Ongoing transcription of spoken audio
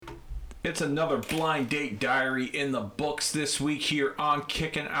It's another Blind Date Diary in the books this week here on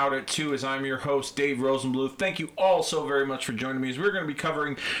Kicking Out at 2 as I'm your host, Dave Rosenbluth. Thank you all so very much for joining me as we're going to be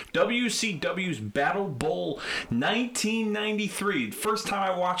covering WCW's Battle Bowl 1993. First time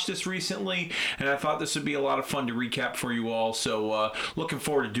I watched this recently, and I thought this would be a lot of fun to recap for you all, so looking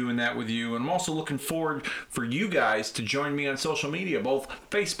forward to doing that with you. And I'm also looking forward for you guys to join me on social media, both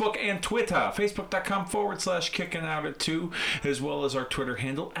Facebook and Twitter. Facebook.com/Kicking Out at 2, as well as our Twitter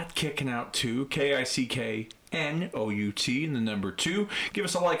handle at Kicking Out 2, KICKNOUT and the number 2. Give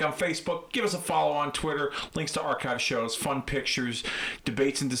us a like on Facebook. Give us a follow on Twitter. Links to archive shows, fun pictures,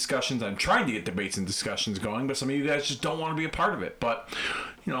 debates and discussions. I'm trying to get debates and discussions going, but some of you guys just don't want to be a part of it. But,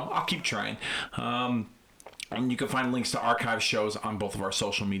 you know, I'll keep trying. And you can find links to archive shows on both of our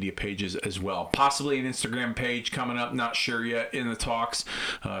social media pages as well. Possibly an Instagram page coming up, not sure yet, in the talks.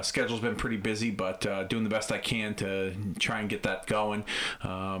 Schedule's been pretty busy, but doing the best I can to try and get that going.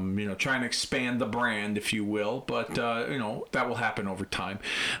 Trying to expand the brand, if you will, but, that will happen over time.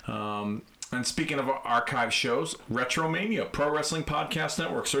 And speaking of archive shows, Retromania, Pro Wrestling Podcast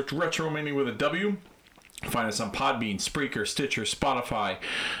Network. Search Retromania with a W. Find us on Podbean, Spreaker, Stitcher, Spotify,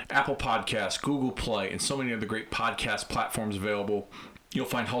 Apple Podcasts, Google Play, and so many other great podcast platforms available. You'll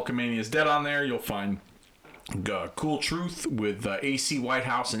find Hulkamania's Dead on there. You'll find Cool Truth with AC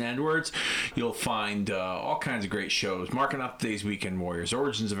Whitehouse and Edwards. You'll find all kinds of great shows. Marking Up Today's Weekend Warriors,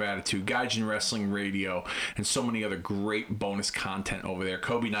 Origins of Attitude, Gaijin Wrestling Radio, and so many other great bonus content over there.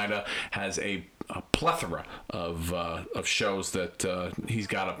 Kobe Naida has a plethora of shows that he's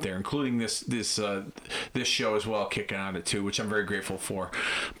got up there, including this show as well, Kicking Out at 2, which I'm very grateful for.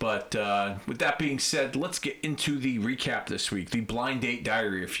 But with that being said, let's get into the recap this week, the Blind Date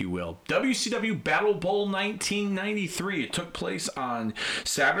Diary, if you will. WCW Battle Bowl 1993. It took place on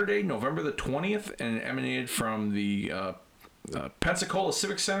Saturday, November the 20th, and it emanated from the Pensacola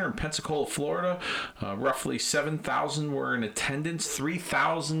Civic Center in Pensacola, Florida. Roughly 7,000 were in attendance.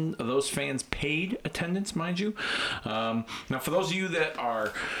 3,000 of those fans paid attendance, mind you. Now, for those of you that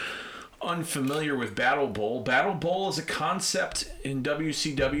are unfamiliar with Battle Bowl is a concept in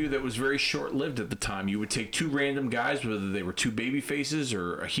WCW that was very short-lived at the time. You would take two random guys, whether they were two baby faces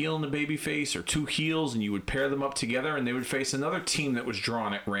or a heel and a baby face or two heels, and you would pair them up together and they would face another team that was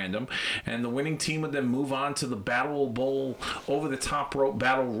drawn at random, and the winning team would then move on to the Battle Bowl over the top rope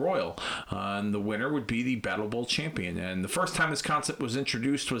Battle Royal, and the winner would be the Battle Bowl champion. And the first time this concept was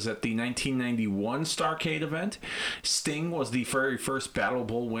introduced was at the 1991 Starrcade event. Sting was the very first Battle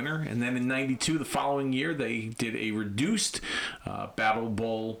Bowl winner, and then in 92, the following year, they did a reduced Battle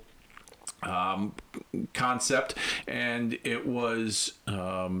Bowl concept, and it was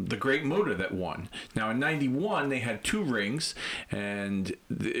the Great Muta that won. Now in 91 they had two rings, and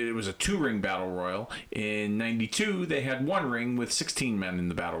it was a two-ring battle royal. In 92 they had one ring with 16 men in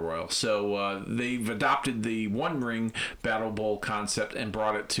the battle royal. So they've adopted the one-ring Battle Bowl concept and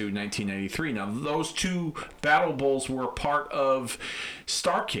brought it to 1993. Now those two Battle Bowls were part of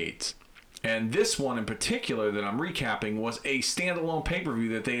Starrcades. And this one in particular that I'm recapping was a standalone pay-per-view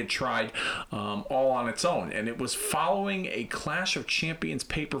that they had tried all on its own. And it was following a Clash of Champions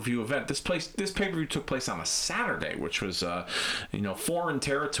pay-per-view event. This pay-per-view took place on a Saturday, which was foreign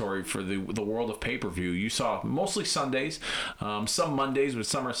territory for the world of pay-per-view. You saw mostly Sundays, some Mondays with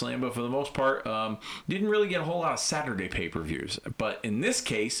SummerSlam, but for the most part, didn't really get a whole lot of Saturday pay-per-views. But in this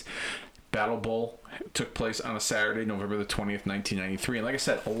case, Battle Bowl took place on a Saturday, November the 20th, 1993. And like I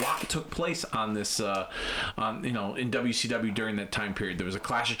said, a lot took place on this, in WCW during that time period. There was a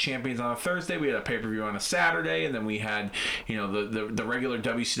Clash of Champions on a Thursday. We had a pay-per-view on a Saturday. And then we had, the regular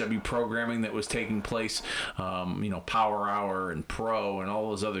WCW programming that was taking place, Power Hour and Pro and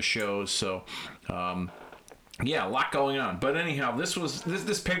all those other shows. So, yeah, a lot going on. But anyhow, this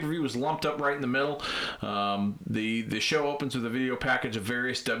pay-per-view was lumped up right in the middle. The show opens with a video package of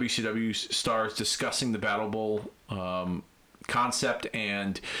various WCW stars discussing the Battle Bowl concept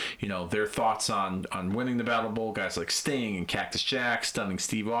and their thoughts on winning the Battle Bowl. Guys like Sting and Cactus Jack, Stunning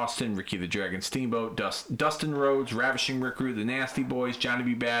Steve Austin, Ricky the Dragon Steamboat, Dustin Rhodes, Ravishing Rick Rude, the Nasty Boys, Johnny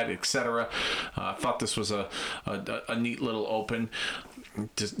B. Bad, etc. I thought this was a neat little open,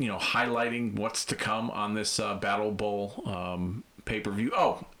 just highlighting what's to come on this Battle Bowl pay-per-view.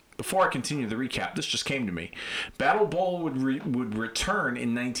 Oh, before I continue the recap, this just came to me. Battle Bowl would return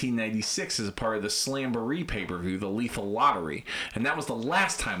in 1996 as a part of the Slamboree pay-per-view, the Lethal Lottery, and that was the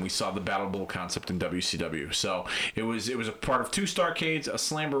last time we saw the Battle Bowl concept in WCW. So it was a part of two Starrcades, a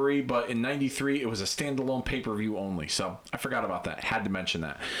Slamboree, but in 93 it was a standalone pay-per-view only. So I forgot about that. Had to mention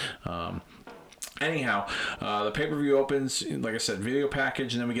that. Anyhow, the pay-per-view opens, like I said, video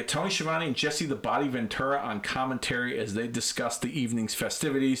package, and then we get Tony Schiavone and Jesse the Body Ventura on commentary as they discuss the evening's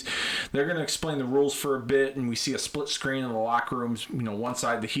festivities. They're going to explain the rules for a bit, and we see a split screen in the locker rooms, one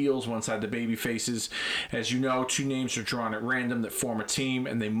side the heels, one side the baby faces. As you know, two names are drawn at random that form a team,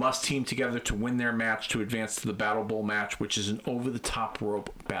 and they must team together to win their match to advance to the Battle Bowl match, which is an over-the-top rope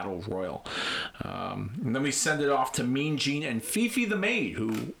battle royal. And then we send it off to Mean Gene and Fifi the Maid,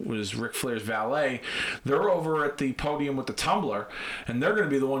 who was Ric Flair's valet. They're over at the podium with the tumbler, and they're going to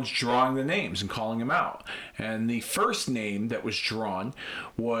be the ones drawing the names and calling them out. And the first name that was drawn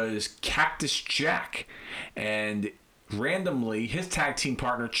was Cactus Jack, and randomly his tag team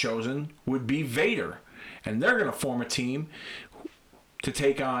partner chosen would be Vader, and they're going to form a team to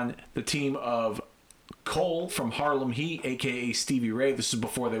take on the team of Cole from Harlem Heat, a.k.a. Stevie Ray. This is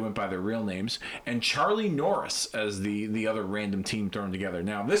before they went by their real names. And Charlie Norris as the other random team thrown together.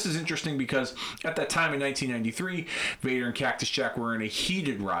 Now, this is interesting because at that time in 1993, Vader and Cactus Jack were in a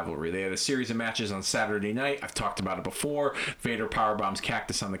heated rivalry. They had a series of matches on Saturday night. I've talked about it before. Vader powerbombs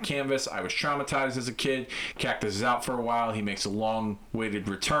Cactus on the canvas. I was traumatized as a kid. Cactus is out for a while. He makes a long-awaited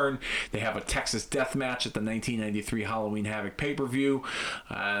return. They have a Texas death match at the 1993 Halloween Havoc pay-per-view.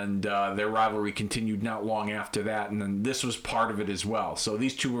 And their rivalry continued not long after that, and then this was part of it as well. So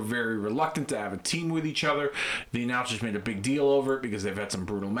these two were very reluctant to have a team with each other. The announcers made a big deal over it because they've had some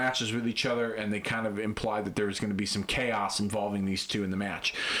brutal matches with each other, and they kind of implied that there was going to be some chaos involving these two in the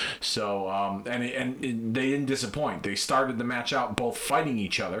match. So and they didn't disappoint. They started the match out both fighting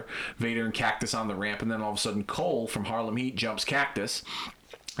each other, Vader and Cactus on the ramp, and then all of a sudden Cole from Harlem Heat jumps Cactus.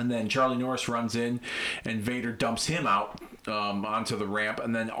 And then Charlie Norris runs in, and Vader dumps him out onto the ramp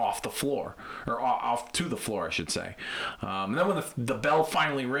and then off the floor, or off to the floor, I should say. And then when the bell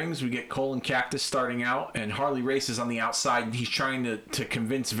finally rings, we get Cole and Cactus starting out, and Harley Race is on the outside. He's trying to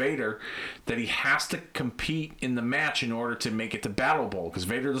convince Vader that he has to compete in the match in order to make it to Battle Bowl, because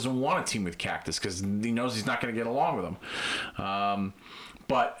Vader doesn't want to team with Cactus because he knows he's not going to get along with him.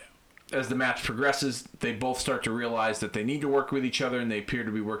 But as the match progresses, they both start to realize that they need to work with each other, and they appear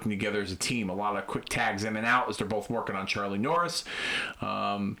to be working together as a team. A lot of quick tags in and out as they're both working on Charlie Norris.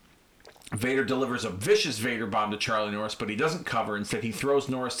 Vader delivers a vicious Vader bomb to Charlie Norris, but he doesn't cover. Instead, he throws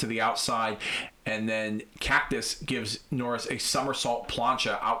Norris to the outside, and then Cactus gives Norris a somersault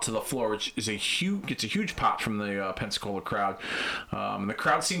plancha out to the floor, which is gets a huge pop from the Pensacola crowd. And the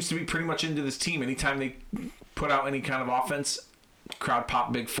crowd seems to be pretty much into this team. Anytime they put out any kind of offense, crowd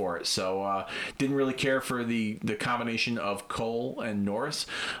popped big for it. So didn't really care for the combination of Cole and Norris,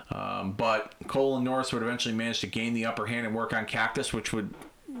 but Cole and Norris would eventually manage to gain the upper hand and work on Cactus, which would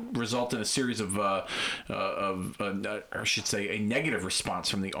result in a series of I should say a negative response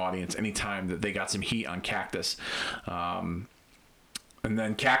from the audience anytime that they got some heat on Cactus. And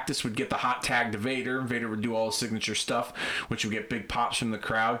then Cactus would get the hot tag to Vader. Vader would do all his signature stuff, which would get big pops from the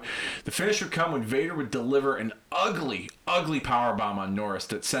crowd. The finish would come when Vader would deliver an ugly powerbomb on Norris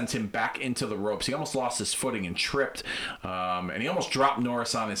that sent him back into the ropes. He almost lost his footing and tripped, and he almost dropped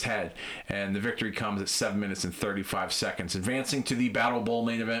Norris on his head. And the victory comes at 7 minutes and 35 seconds. Advancing to the Battle Bowl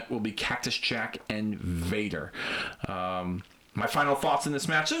main event will be Cactus Jack and Vader. My final thoughts in this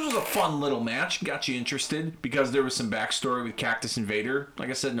match. This was a fun little match. Got you interested because there was some backstory with Cactus and Vader. Like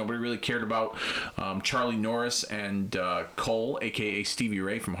I said, nobody really cared about Charlie Norris and Cole, a.k.a. Stevie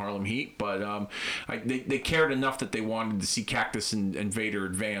Ray from Harlem Heat. But they cared enough that they wanted to see Cactus and Vader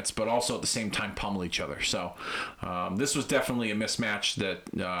advance, but also at the same time pummel each other. So this was definitely a mismatch that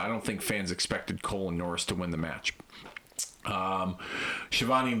I don't think fans expected Cole and Norris to win the match.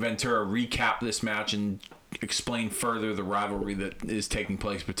 Schiavone and Ventura recap this match and explain further the rivalry that is taking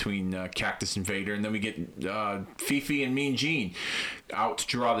place between Cactus and Vader, and then we get Fifi and Mean Gene out to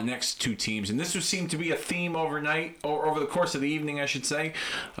draw the next two teams, and this would seem to be a theme overnight, or over the course of the evening, I should say,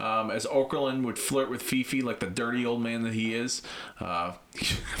 as Okerlund would flirt with Fifi like the dirty old man that he is. A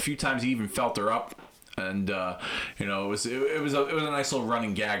few times he even felt her up, and it was a nice little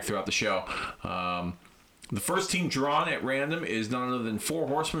running gag throughout the show. The first team drawn at random is none other than Four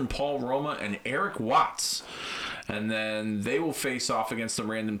Horsemen, Paul Roma, and Eric Watts. And then they will face off against the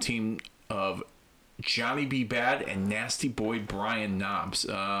random team of Johnny B. Bad and Nasty Boy Brian Knobbs.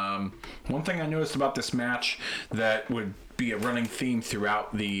 One thing I noticed about this match that would be a running theme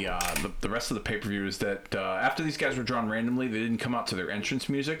throughout the rest of the pay-per-view is that after these guys were drawn randomly, they didn't come out to their entrance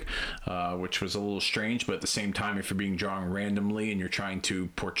music, which was a little strange. But at the same time, if you're being drawn randomly and you're trying to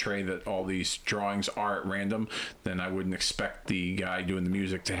portray that all these drawings are at random, then I wouldn't expect the guy doing the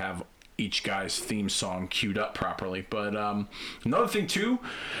music to have each guy's theme song queued up properly. But another thing too,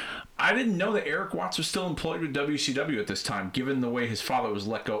 I didn't know that Eric Watts was still employed with WCW at this time, given the way his father was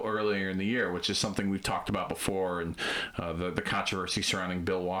let go earlier in the year, which is something we've talked about before, and the controversy surrounding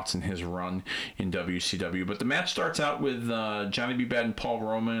Bill Watts and his run in WCW. But the match starts out with Johnny B. Bad and Paul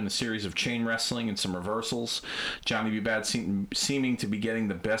Roma in a series of chain wrestling and some reversals. Johnny B. Bad seeming to be getting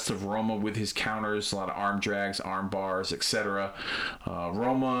the best of Roma with his counters, a lot of arm drags, arm bars, etc.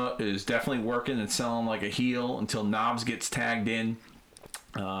 Roma is definitely working and selling like a heel until Knobbs gets tagged in.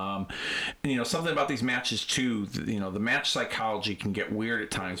 Something about these matches too, the match psychology can get weird at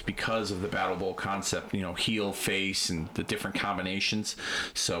times because of the Battle Bowl concept, heel, face, and the different combinations.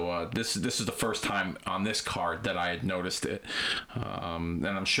 So this is the first time on this card that I had noticed it, and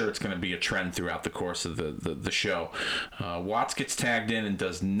I'm sure it's going to be a trend throughout the course of the show. Watts gets tagged in and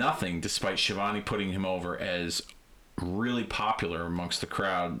does nothing despite Schiavone putting him over as really popular amongst the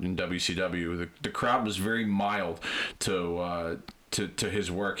crowd in WCW. The crowd was very mild to his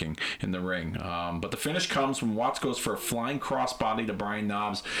working in the ring. But the finish comes when Watts goes for a flying crossbody to Brian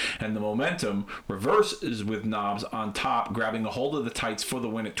Knobbs, and the momentum reverses with Knobbs on top, grabbing a hold of the tights for the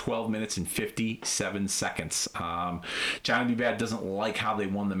win at 12 minutes and 57 seconds. Johnny B. Bad doesn't like how they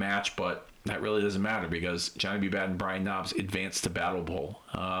won the match, but that really doesn't matter because Johnny B. Bad and Brian Knobbs advanced to Battle Bowl.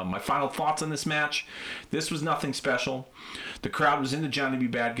 My final thoughts on this match: this was nothing special. The crowd was into Johnny B.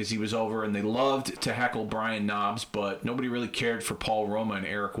 Bad because he was over, and they loved to heckle Brian Knobbs, but nobody really cared for Paul Roma and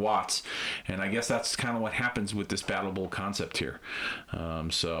Eric Watts. And I guess that's kind of what happens with this Battle Bowl concept here.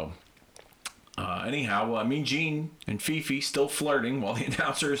 Anyhow, Mean Gene and Fifi still flirting while the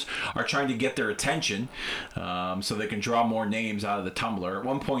announcers are trying to get their attention so they can draw more names out of the tumbler. At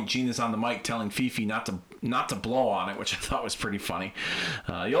one point, Gene is on the mic telling Fifi not to blow on it, which I thought was pretty funny.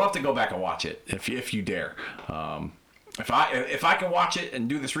 You'll have to go back and watch it if you dare. If I can watch it and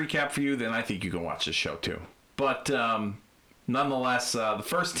do this recap for you, then I think you can watch this show too. But nonetheless, the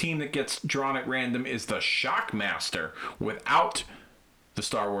first team that gets drawn at random is the Shockmaster without the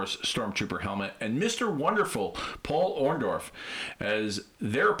Star Wars Stormtrooper helmet, and Mr. Wonderful, Paul Orndorff, as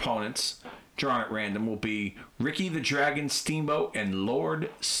their opponents drawn at random will be Ricky the Dragon Steamboat and Lord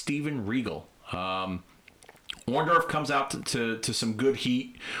Steven Regal. Orndorff comes out to some good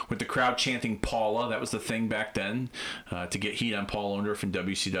heat with the crowd chanting Paula. That was the thing back then, to get heat on Paul Orndorff in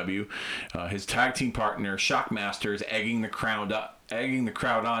WCW. His tag team partner, Shockmaster, is egging the crowd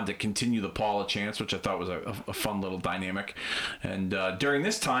on to continue the Paula chants, which I thought was a fun little dynamic. And during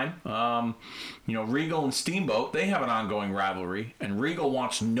this time, Regal and Steamboat, they have an ongoing rivalry, and Regal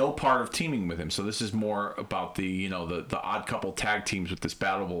wants no part of teaming with him. So this is more about the odd couple tag teams with this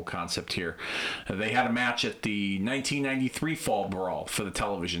Battle Bowl concept here. They had a match at the 1993 Fall Brawl for the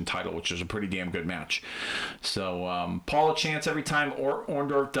television title, which was a pretty damn good match. So Paula chants every time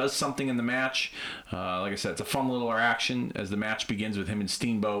Orndorff does something in the match. Like I said, it's a fun little action as the match begins with him and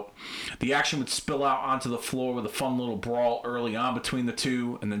Steamboat. The action would spill out onto the floor with a fun little brawl early on between the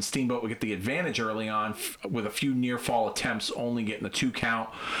two, and then Steamboat would get the advantage early on with a few near fall attempts, only getting the 2 count.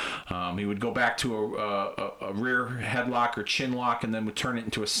 He would go back to a rear headlock or chin lock, and then would turn it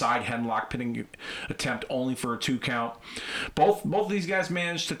into a side headlock pinning attempt, only for a 2 count. Both of these guys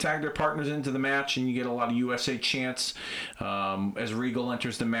managed to tag their partners into the match, and you get a lot of USA chants as Regal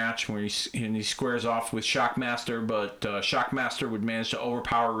enters the match, where he squares off with Shockmaster, but Shockmaster would manage to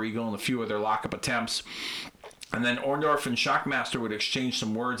overpower Regal in a few of their lockup attempts. And then Orndorff and Shockmaster would exchange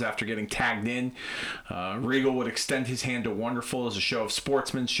some words after getting tagged in. Regal would extend his hand to Wonderful as a show of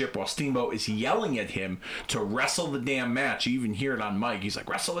sportsmanship, while Steamboat is yelling at him to wrestle the damn match. You even hear it on mic. He's like,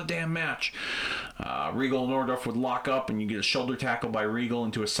 wrestle the damn match. Regal and Orndorff would lock up, and you get a shoulder tackle by Regal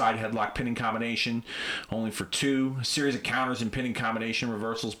into a side headlock pinning combination, only for 2. A series of counters and pinning combination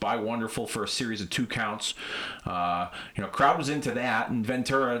reversals by Wonderful for a series of 2 counts. Crowd was into that, and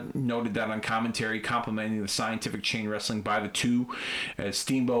Ventura noted that on commentary, complimenting the scientific chain wrestling by the 2 as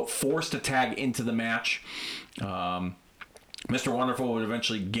Steamboat forced a tag into the match. Mr. Wonderful would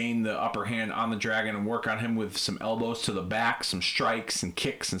eventually gain the upper hand on the Dragon and work on him with some elbows to the back, some strikes and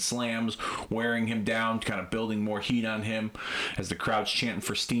kicks and slams, wearing him down, kind of building more heat on him as the crowd's chanting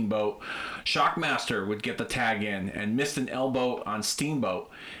for Steamboat. Shockmaster would get the tag in and missed an elbow on Steamboat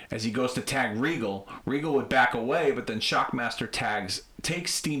as he goes to tag Regal. Regal would back away, but then Shockmaster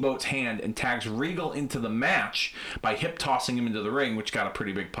takes Steamboat's hand and tags Regal into the match by hip tossing him into the ring, which got a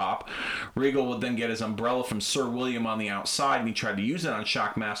pretty big pop. Regal would then get his umbrella from Sir William on the outside, and he tried to use it on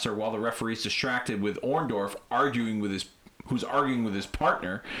Shockmaster while the referee's distracted with Orndorff who's arguing with his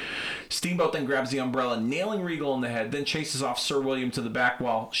partner. Steamboat then grabs the umbrella, nailing Regal in the head, then chases off Sir William to the back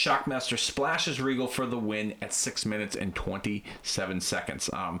while Shockmaster splashes Regal for the win at 6 minutes and 27 seconds.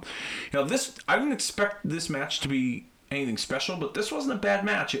 I didn't expect this match to be anything special, but this wasn't a bad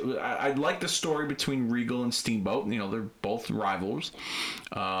match. I like the story between Regal and Steamboat. They're both rivals.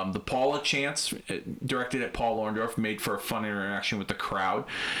 The Paula chants, directed at Paul Orndorff, made for a fun interaction with the crowd.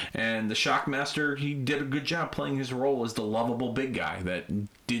 And the Shockmaster, he did a good job playing his role as the lovable big guy that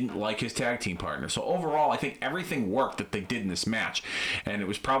didn't like his tag team partner. So overall, I think everything worked that they did in this match. And it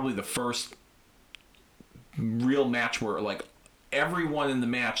was probably the first real match where, like, everyone in the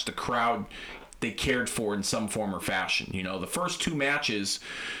match, the crowd, they cared for in some form or fashion. The first two matches,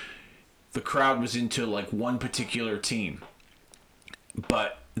 the crowd was into like one particular team.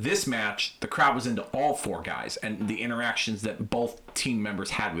 But this match, the crowd was into all four guys and the interactions that both team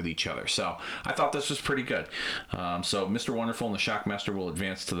members had with each other. So I thought this was pretty good. So Mr. Wonderful and the Shockmaster will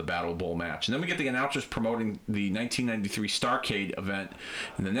advance to the Battle Bowl match. And then we get the announcers promoting the 1993 Starrcade event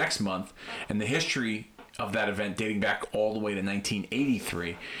in the next month and the history of that event dating back all the way to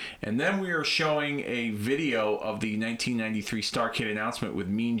 1983. And then we are showing a video of the 1993 Starrcade announcement with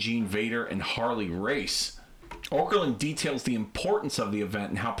Mean Gene, Vader, and Harley Race. Okerlund details the importance of the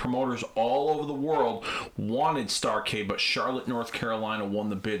event and how promoters all over the world wanted Starrcade, but Charlotte, North Carolina won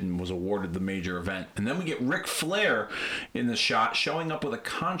the bid and was awarded the major event. And then we get Ric Flair in the shot, showing up with a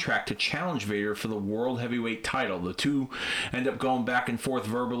contract to challenge Vader for the World Heavyweight title. The two end up going back and forth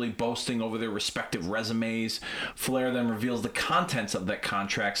verbally, boasting over their respective resumes. Flair then reveals the contents of that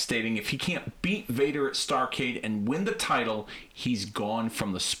contract, stating if he can't beat Vader at Starrcade and win the title, he's gone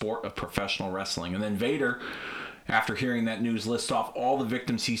from the sport of professional wrestling. And then Vader, after hearing that news, lists off all the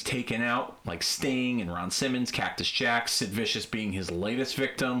victims he's taken out, like Sting and Ron Simmons, Cactus Jack, Sid Vicious being his latest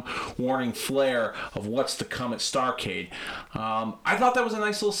victim, warning Flair of what's to come at Starrcade. I thought that was a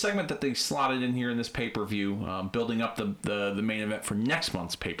nice little segment that they slotted in here in this pay-per-view, building up the main event for next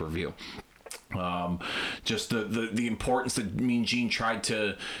month's pay-per-view. Just the importance that Mean Gene tried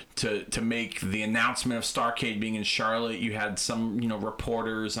to make the announcement of Starrcade being in Charlotte. You had some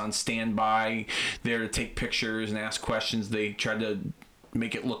reporters on standby there to take pictures and ask questions. They tried to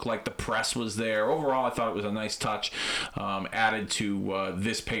make it look like the press was there. Overall, I thought it was a nice touch added to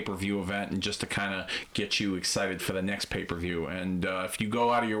this pay-per-view event, and just to kind of get you excited for the next pay-per-view. And if you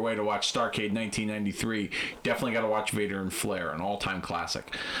go out of your way to watch Starrcade 1993, definitely got to watch Vader and Flair, an all-time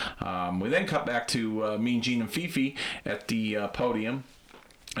classic. We then cut back to Mean Gene and Fifi at the podium,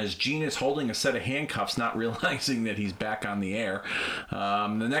 as Gene is holding a set of handcuffs, not realizing that he's back on the air.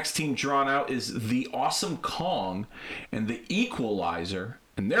 The next team drawn out is the Awesome Kong and the Equalizer,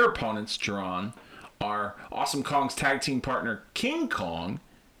 and their opponents drawn are Awesome Kong's tag team partner King Kong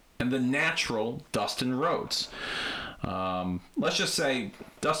and the Natural Dustin Rhodes. Let's just say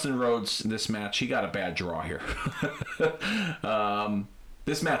Dustin Rhodes, this match, he got a bad draw here.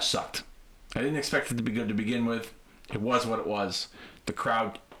 This match sucked. I didn't expect it to be good to begin with. It was what it was. The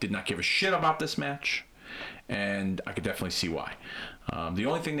crowd did not give a shit about this match, and I could definitely see why. The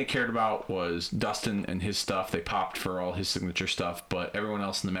only thing they cared about was Dustin and his stuff. They popped for all his signature stuff, but everyone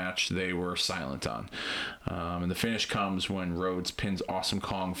else in the match they were silent on. And the finish comes when Rhodes pins Awesome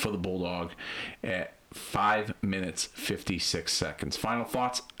Kong for the Bulldog at 5 minutes 56 seconds. Final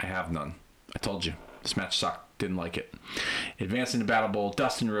thoughts? I have none. I told you. This match sucked. Didn't like it. Advancing to Battle Bowl,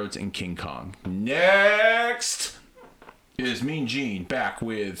 Dustin Rhodes and King Kong. Next is Mean Gene back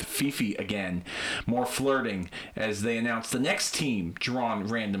with Fifi again. More flirting as they announce the next team drawn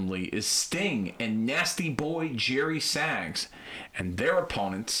randomly is Sting and Nasty Boy Jerry Sags. And their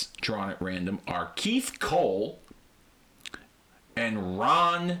opponents drawn at random are Keith Cole and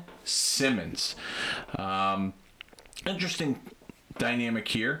Ron Simmons. Interesting dynamic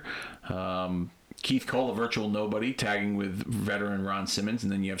here. Keith Cole, a virtual nobody, tagging with veteran Ron Simmons,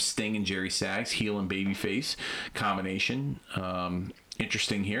 and then you have Sting and Jerry Sags, heel and babyface combination.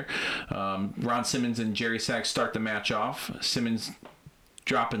 Interesting here. Ron Simmons and Jerry Sags start the match off. Simmons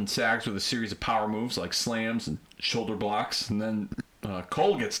dropping Sags with a series of power moves like slams and shoulder blocks, and then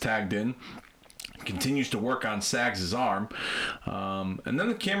Cole gets tagged in. Continues to work on Sags' arm. And then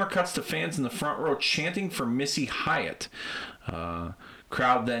the camera cuts to fans in the front row chanting for Missy Hyatt.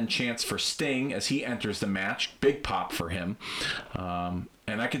 Crowd then chants for Sting as he enters the match. Big pop for him.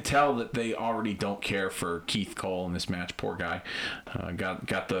 And I could tell that they already don't care for Keith Cole in this match. Poor guy.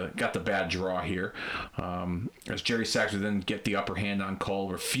 Got the bad draw here. As Jerry Sags would then get the upper hand on Cole,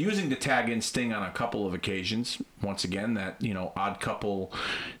 refusing to tag in Sting on a couple of occasions. Once again, that odd couple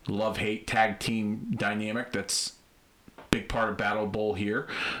love-hate tag team dynamic that's big part of Battle Bowl here.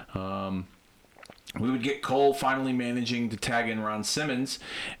 We would get Cole finally managing to tag in Ron Simmons,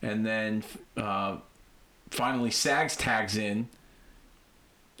 and then finally Sags tags in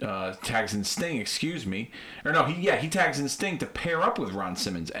tags in Sting, excuse me. Or no, he tags in Sting to pair up with Ron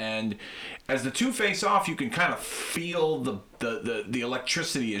Simmons. And as the two face off, you can kind of feel the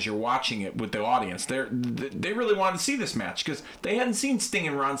electricity as you're watching it with the audience. They really wanted to see this match because they hadn't seen Sting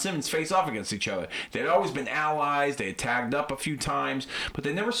and Ron Simmons face off against each other. They'd always been allies. They had tagged up a few times, but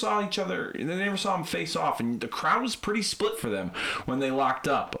they never saw each other. They never saw them face off, and the crowd was pretty split for them when they locked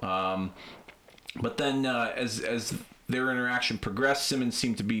up. But then as their interaction progressed, Simmons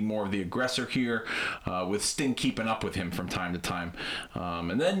seemed to be more of the aggressor here, with Sting keeping up with him from time to time.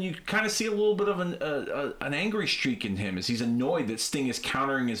 And then you kind of see a little bit of an angry streak in him as he's annoyed that Sting is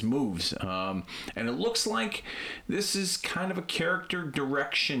countering his moves. And it looks like this is kind of a character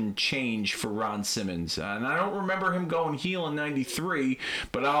direction change for Ron Simmons. And I don't remember him going heel in 93,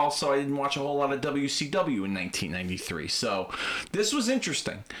 but I didn't watch a whole lot of WCW in 1993. So this was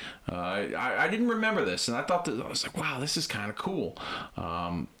interesting. I didn't remember this, and I was like, wow, this is kind of cool.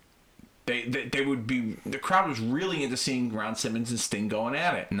 The crowd was really into seeing Ron Simmons and Sting going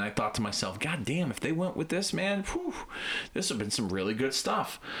at it, and I thought to myself, God damn, if they went with this, man, this would have been some really good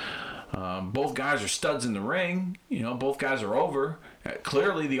stuff. Both guys are studs in the ring. Both guys are over.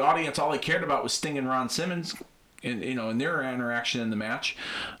 Clearly, the audience, all they cared about was Sting and Ron Simmons, in their interaction in the match.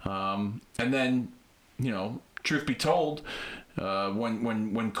 And then, truth be told,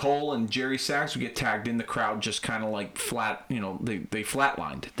 when Cole and Jerry Sags would get tagged in, the crowd just kind of like flat, they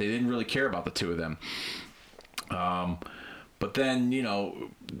flatlined. They didn't really care about the two of them. But then,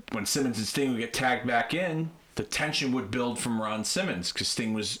 when Simmons and Sting would get tagged back in, the tension would build from Ron Simmons because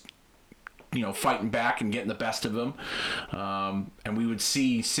Sting was fighting back and getting the best of him. And we would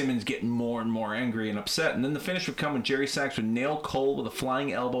see Simmons getting more and more angry and upset. And then the finish would come when Jerry Sags would nail Cole with a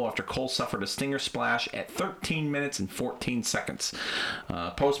flying elbow after Cole suffered a stinger splash at 13 minutes and 14 seconds.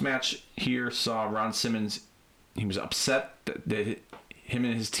 Post-match here saw Ron Simmons. He was upset that him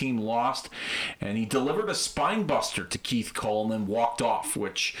and his team lost, and he delivered a spine buster to Keith Cole and then walked off,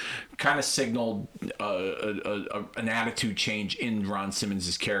 which kind of signaled an attitude change in Ron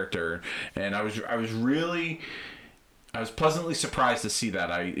Simmons' character. And I was pleasantly surprised to see that.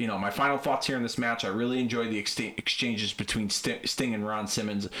 My final thoughts here in this match, I really enjoyed the exchanges between Sting and Ron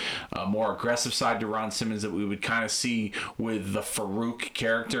Simmons, a more aggressive side to Ron Simmons that we would kind of see with the Farouk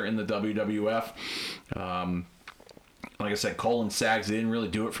character in the WWF. Like I said, Cole and Sags, they didn't really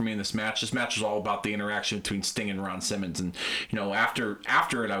do it for me in this match. This match was all about the interaction between Sting and Ron Simmons. And, after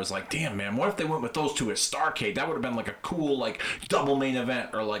it, I was like, damn, man, what if they went with those two at Starrcade? That would have been like a cool, like, double main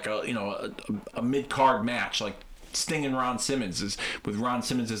event or like a mid-card match, like Sting and Ron Simmons, with Ron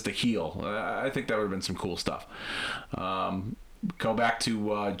Simmons as the heel. I think that would have been some cool stuff. Go back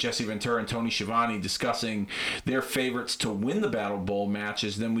to Jesse Ventura and Tony Schiavone discussing their favorites to win the Battle Bowl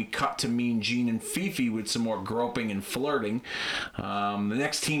matches. Then we cut to Mean Gene and Fifi with some more groping and flirting. The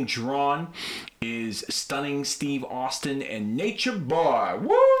next team drawn is Stunning Steve Austin and Nature Boy,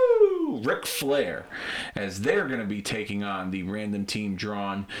 Ric Flair, as they're going to be taking on the random team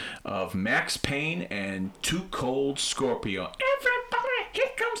drawn of Max Payne and Too Cold Scorpio. Everybody,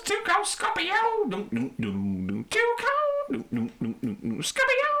 here comes Too Cold Scorpio. Too Cold.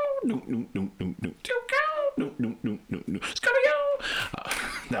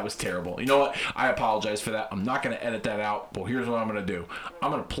 That was terrible. You know what? I apologize for that. I'm not going to edit that out, but here's what I'm going to do.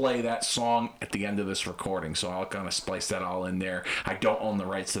 I'm going to play that song at the end of this recording, so I'll kind of splice that all in there. I don't own the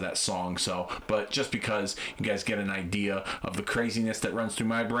rights to that song, but just because you guys get an idea of the craziness that runs through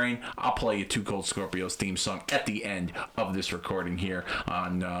my brain, I'll play you Too Cold Scorpio's theme song at the end of this recording here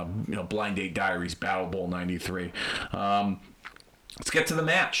on Blind Date Diaries Battle Bowl 93. Let's get to the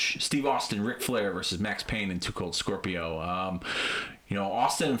match. Steve Austin, Ric Flair versus Max Payne and Too Cold Scorpio.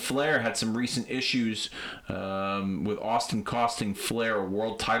 Austin and Flair had some recent issues, with Austin costing Flair a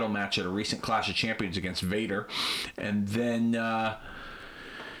world title match at a recent Clash of Champions against Vader. And then,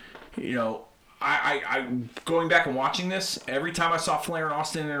 I going back and watching this, every time I saw Flair and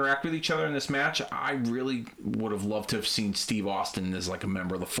Austin interact with each other in this match, I really would have loved to have seen Steve Austin as like a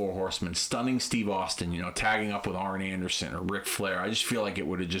member of the Four Horsemen. Stunning Steve Austin, tagging up with Arn Anderson or Ric Flair. I just feel like it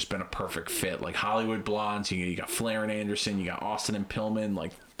would have just been a perfect fit. Like Hollywood Blondes, you got Flair and Anderson, you got Austin and Pillman.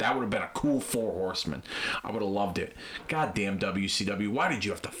 Like, that would have been a cool Four Horsemen. I would have loved it. Goddamn WCW, why did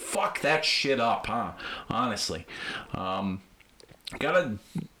you have to fuck that shit up, huh? Honestly. Got a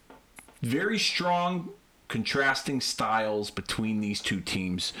very strong contrasting styles between these two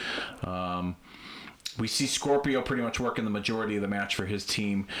teams. We see Scorpio pretty much working the majority of the match for his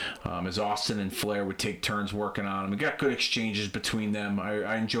team, as Austin and Flair would take turns working on him. We got good exchanges between them.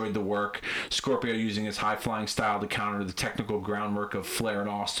 I enjoyed the work. Scorpio using his high-flying style to counter the technical groundwork of Flair and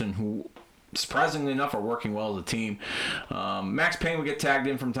Austin, who surprisingly enough, are working well as a team. Max Payne would get tagged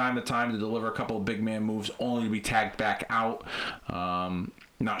in from time to time to deliver a couple of big man moves, only to be tagged back out.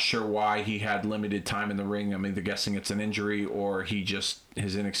 Not sure why he had limited time in the ring. I'm either guessing it's an injury or his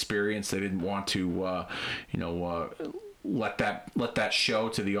inexperience. They didn't want to, let that show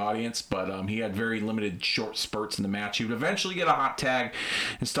to the audience, but he had very limited short spurts in the match. He would eventually get a hot tag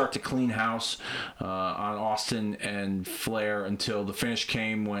and start to clean house on Austin and Flair until the finish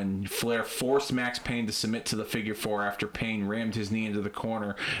came when Flair forced Max Payne to submit to the figure four after Payne rammed his knee into the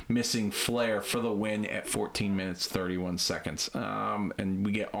corner, missing Flair for the win at 14 minutes 31 seconds. And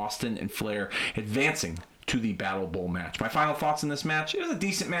we get Austin and Flair advancing to the Battle Bowl match. My final thoughts on this match: it was a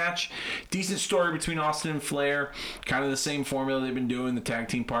decent match, decent story between Austin and Flair, kind of the same formula they've been doing. The tag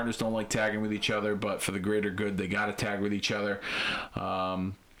team partners don't like tagging with each other, but for the greater good, they got to tag with each other.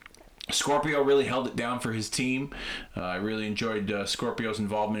 Scorpio really held it down for his team. I really enjoyed Scorpio's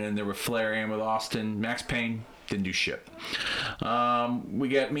involvement in there with Flair and with Austin. Max Payne didn't do shit. We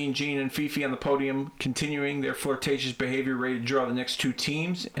got Mean Gene and Fifi on the podium continuing their flirtatious behavior, ready to draw the next two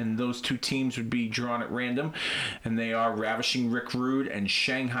teams, and those two teams would be drawn at random, and they are Ravishing Rick Rude and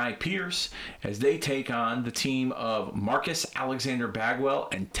Shanghai Pierce as they take on the team of Marcus Alexander Bagwell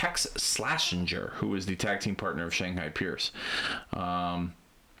and Tex Slashinger, who is the tag team partner of Shanghai Pierce.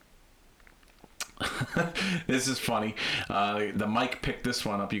 This is funny. The mic picked this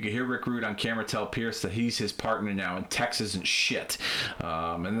one up. You can hear Rick Rude on camera tell Pierce that he's his partner now, and Tex isn't shit.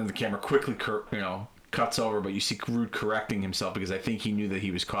 And then the camera quickly, cuts over, but you see Rude correcting himself because I think he knew that he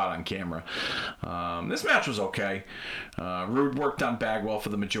was caught on camera. This match was okay. Rude worked on Bagwell for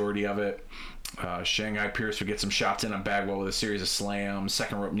the majority of it. Shanghai Pierce would get some shots in on Bagwell with a series of slams,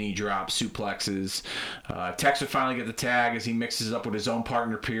 second rope knee drops, suplexes. Tex would finally get the tag as he mixes it up with his own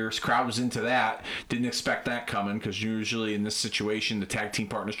partner Pierce. Crowd was into that. Didn't expect that coming because usually in this situation the tag team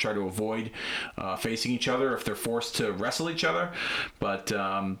partners try to avoid facing each other if they're forced to wrestle each other. But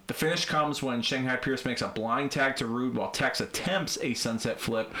the finish comes when Shanghai Pierce makes a blind tag to Rude while Tex attempts a sunset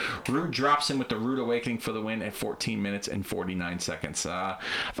flip. Rude drops him with the Rude Awakening for the win at 14 minutes and 49 seconds. I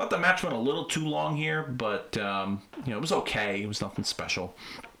thought the match went a little too long here, but it was okay. It was nothing special.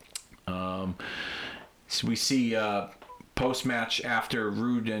 So we see post-match after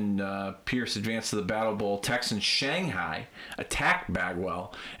Rude and Pierce advance to the Battle Bowl, Tex and Shanghai attack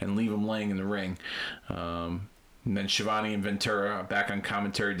Bagwell and leave him laying in the ring. And then Shivani and Ventura are back on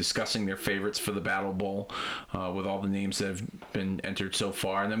commentary discussing their favorites for the Battle Bowl with all the names that have been entered so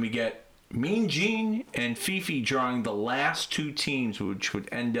far. And then we get Mean Gene and Fifi drawing the last two teams, which would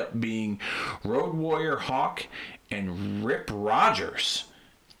end up being Road Warrior Hawk and Rip Rogers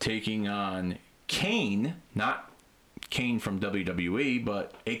taking on Kane, not Kane from WWE,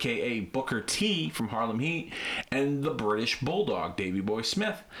 but a.k.a. Booker T from Harlem Heat, and the British Bulldog, Davey Boy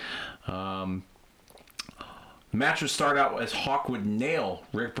Smith. The match would start out as Hawk would nail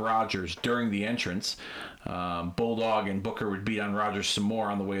Rip Rogers during the entrance. Bulldog and Booker would beat on Rogers some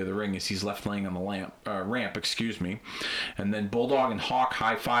more on the way to the ring as he's left laying on the ramp. And then Bulldog and Hawk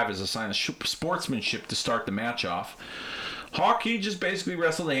high five as a sign of sportsmanship to start the match off. Hawk, he just basically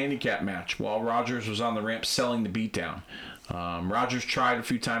wrestled a handicap match while Rogers was on the ramp selling the beatdown. Rogers tried a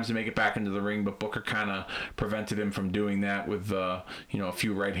few times to make it back into the ring, but Booker kind of prevented him from doing that with a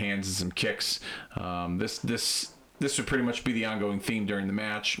few right hands and some kicks. This would pretty much be the ongoing theme during the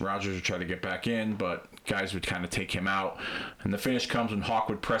match. Rogers would try to get back in, but guys would kind of take him out. And the finish comes when Hawk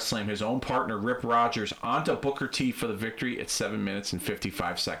would press slam his own partner, Rip Rogers, onto Booker T for the victory at 7 minutes and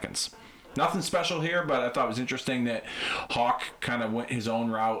 55 seconds. Nothing special here, but I thought it was interesting that Hawk kind of went his own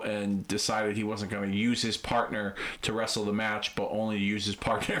route and decided he wasn't going to use his partner to wrestle the match, but only use his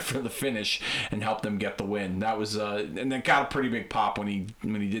partner for the finish and help them get the win. That was and it got a pretty big pop when he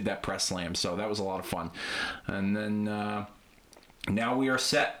did that press slam, so that was a lot of fun. And then now we are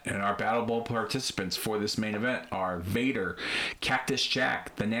set, and our Battle Bowl participants for this main event are Vader, Cactus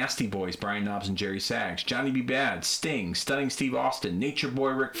Jack, the Nasty Boys, Brian Knobbs and Jerry Sags, Johnny B. Bad, Sting, Stunning Steve Austin, Nature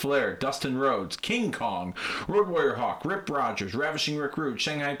Boy Ric Flair, Dustin Rhodes, King Kong, Road Warrior Hawk, Rip Rogers, Ravishing Rick Rude,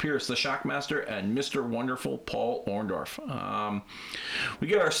 Shanghai Pierce, the Shockmaster, and Mr. Wonderful Paul Orndorff. We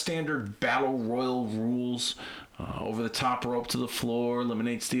get our standard Battle Royal rules. Over the top rope to the floor,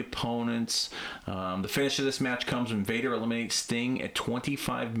 eliminates the opponents. The finish of this match comes when Vader eliminates Sting at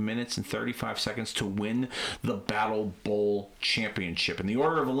 25 minutes and 35 seconds to win the Battle Bowl Championship. And the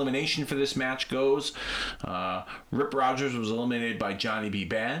order of elimination for this match goes, Rip Rogers was eliminated by Johnny B.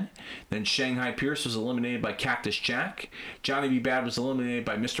 Bad. Then Shanghai Pierce was eliminated by Cactus Jack. Johnny B. Bad was eliminated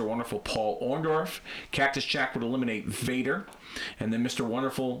by Mr. Wonderful Paul Orndorff. Cactus Jack would eliminate Vader. And then Mr.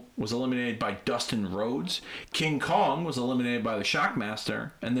 Wonderful was eliminated by Dustin Rhodes. King King Kong was eliminated by the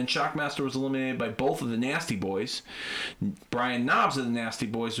Shockmaster, and then Shockmaster was eliminated by both of the Nasty Boys. Brian Knobbs of the Nasty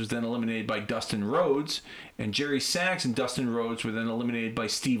Boys was then eliminated by Dustin Rhodes, and Jerry Sags and Dustin Rhodes were then eliminated by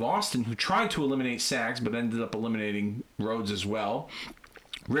Steve Austin, who tried to eliminate Sags but ended up eliminating Rhodes as well.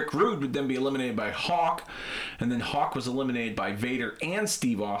 Rick Rude would then be eliminated by Hawk, and then Hawk was eliminated by Vader and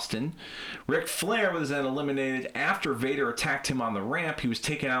Steve Austin. Ric Flair was then eliminated after Vader attacked him on the ramp. He was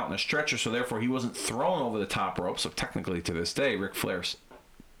taken out in a stretcher, so therefore he wasn't thrown over the top rope. So technically to this day, Ric Flair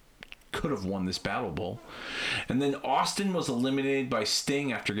could have won this Battle Bowl. And then Austin was eliminated by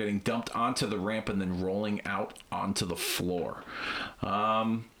Sting after getting dumped onto the ramp and then rolling out onto the floor.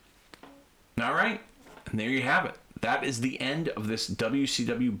 All right, and there you have it. That is the end of this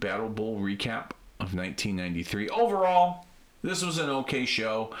WCW Battle Bowl recap of 1993. Overall, this was an okay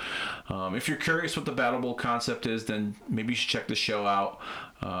show. If you're curious what the Battle Bowl concept is, then maybe you should check the show out.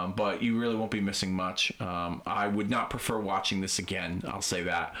 But you really won't be missing much. I would not prefer watching this again. I'll say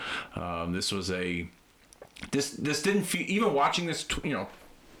that. This was this didn't feel, even watching this,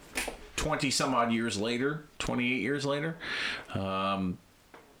 20 some odd years later, 28 years later,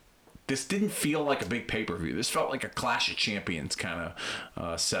 this didn't feel like a big pay-per-view. This felt like a Clash of Champions kind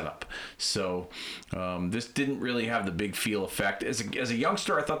of setup. So this didn't really have the big feel effect. As a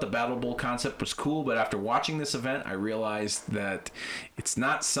youngster, I thought the Battle Bowl concept was cool, but after watching this event, I realized that it's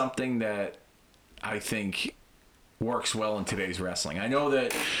not something that I think works well in today's wrestling. I know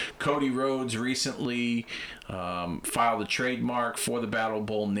that Cody Rhodes recently filed a trademark for the Battle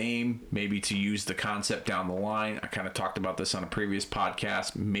Bowl name, maybe to use the concept down the line. I kind of talked about this on a previous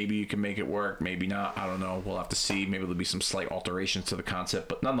podcast. Maybe you can make it work, maybe not. I don't know. We'll have to see. Maybe there'll be some slight alterations to the concept,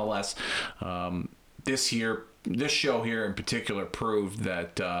 but nonetheless, this show here in particular proved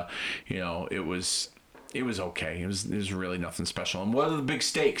that it was okay. It was really nothing special. And what are the big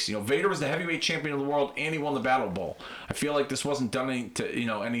stakes? Vader was the heavyweight champion of the world, and he won the Battle Bowl. I feel like this wasn't done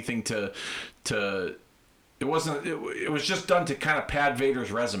anything to. It wasn't. It was just done to kind of pad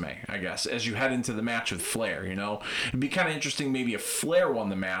Vader's resume, I guess, as you head into the match with Flair. It'd be kind of interesting maybe if Flair won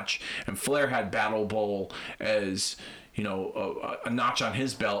the match and Flair had Battle Bowl as a notch on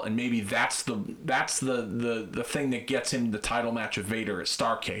his belt, and maybe that's the thing that gets him the title match with Vader at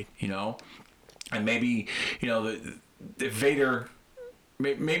Starrcade. And maybe, if Vader,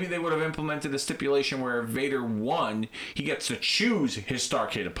 maybe they would have implemented a stipulation where if Vader won, he gets to choose his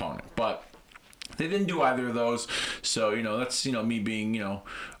Starrcade opponent. But they didn't do either of those. So, that's, me being, a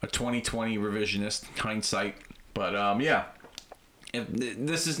 2020 revisionist hindsight. But,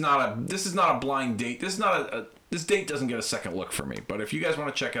 this is not a blind date. This date doesn't get a second look for me. But if you guys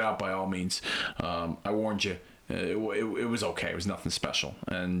want to check it out, by all means, I warned you. It was okay. It was nothing special.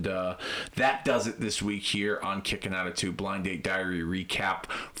 And that does it this week here on Kicking Out at 2 Blind Date Diary recap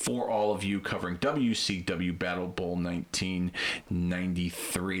for all of you, covering WCW Battle Bowl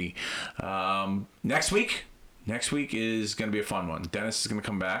 1993. Next week is going to be a fun one. Dennis is going to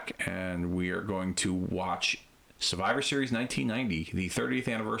come back, and we are going to watch Survivor Series 1990. The 30th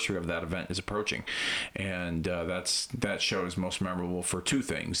anniversary of that event is approaching, and that show is most memorable for two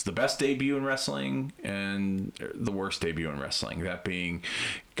things: the best debut in wrestling and the worst debut in wrestling, that being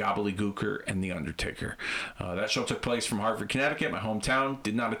Gobbledygooker and The Undertaker. That show took place from Hartford, Connecticut, my hometown.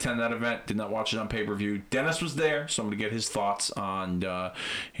 Did not attend that event, did not watch it on pay-per-view. Dennis was there, so I'm going to get his thoughts on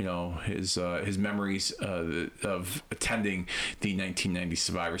his memories of attending the 1990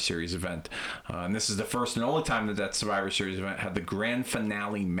 Survivor Series event. And this is the first and only time that Survivor Series event had the grand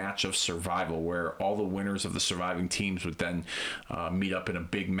finale match of survival, where all the winners of the surviving teams would then meet up in a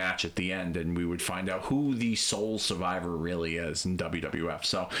big match at the end, and we would find out who the sole survivor really is in WWF.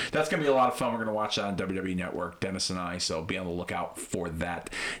 So that's going to be a lot of fun. We're going to watch that on WWE Network, Dennis and I, so be on the lookout for that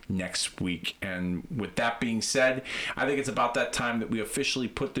next week. And with that being said, I think it's about that time that we officially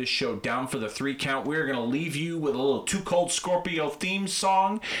put this show down for the 3 count. We're going to leave you with a little Too Cold Scorpio theme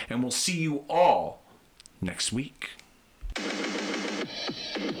song, and we'll see you all next week.